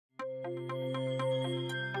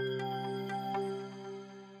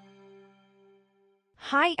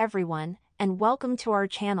Hi everyone, and welcome to our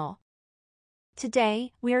channel.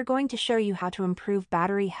 Today, we are going to show you how to improve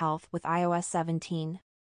battery health with iOS 17.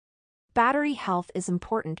 Battery health is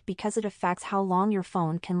important because it affects how long your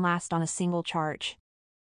phone can last on a single charge.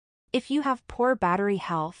 If you have poor battery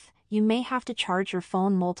health, you may have to charge your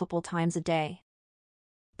phone multiple times a day.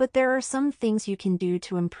 But there are some things you can do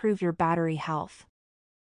to improve your battery health.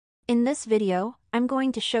 In this video, I'm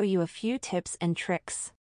going to show you a few tips and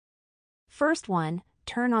tricks. First one,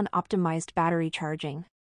 turn on optimized battery charging.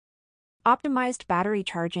 Optimized battery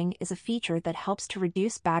charging is a feature that helps to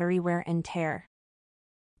reduce battery wear and tear.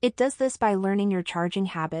 It does this by learning your charging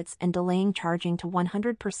habits and delaying charging to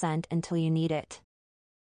 100% until you need it.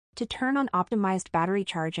 To turn on optimized battery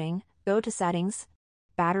charging, go to Settings,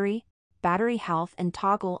 Battery Health and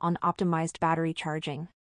toggle on Optimized Battery Charging.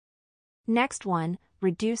 Next one,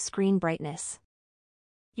 reduce screen brightness.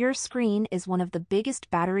 Your screen is one of the biggest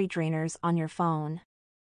battery drainers on your phone.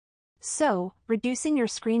 So, reducing your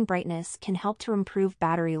screen brightness can help to improve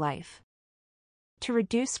battery life. To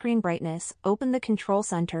reduce screen brightness, open the Control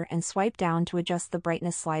Center and swipe down to adjust the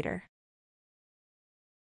brightness slider.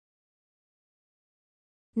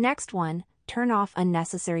 Next one, turn off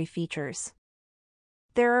unnecessary features.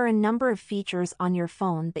 There are a number of features on your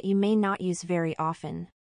phone that you may not use very often.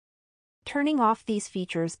 Turning off these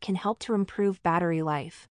features can help to improve battery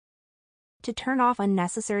life. To turn off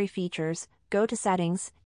unnecessary features, go to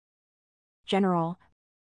Settings, General,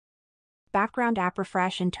 Background App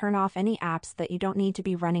Refresh and turn off any apps that you don't need to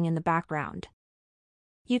be running in the background.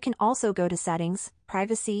 You can also go to Settings,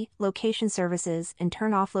 Privacy, Location Services and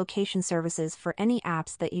turn off location services for any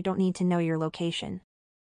apps that you don't need to know your location.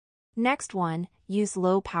 Next one, use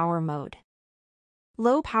low power mode.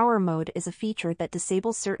 Low power mode is a feature that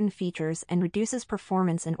disables certain features and reduces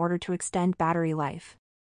performance in order to extend battery life.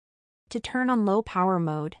 To turn on low power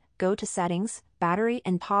mode, go to Settings, Battery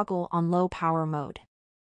and toggle on low power mode.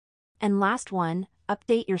 And last one,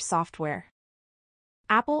 update your software.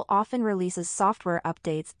 Apple often releases software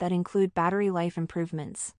updates that include battery life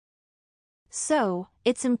improvements. So,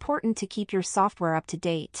 it's important to keep your software up to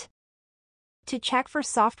date. To check for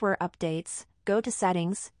software updates, go to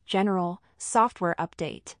Settings, General, Software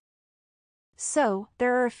Update. So,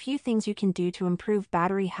 there are a few things you can do to improve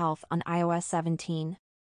battery health on iOS 17.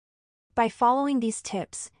 By following these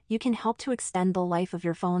tips, you can help to extend the life of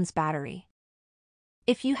your phone's battery.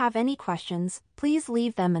 If you have any questions, please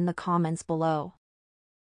leave them in the comments below.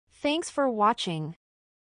 Thanks for watching.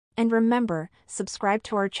 And remember, subscribe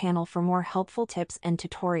to our channel for more helpful tips and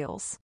tutorials.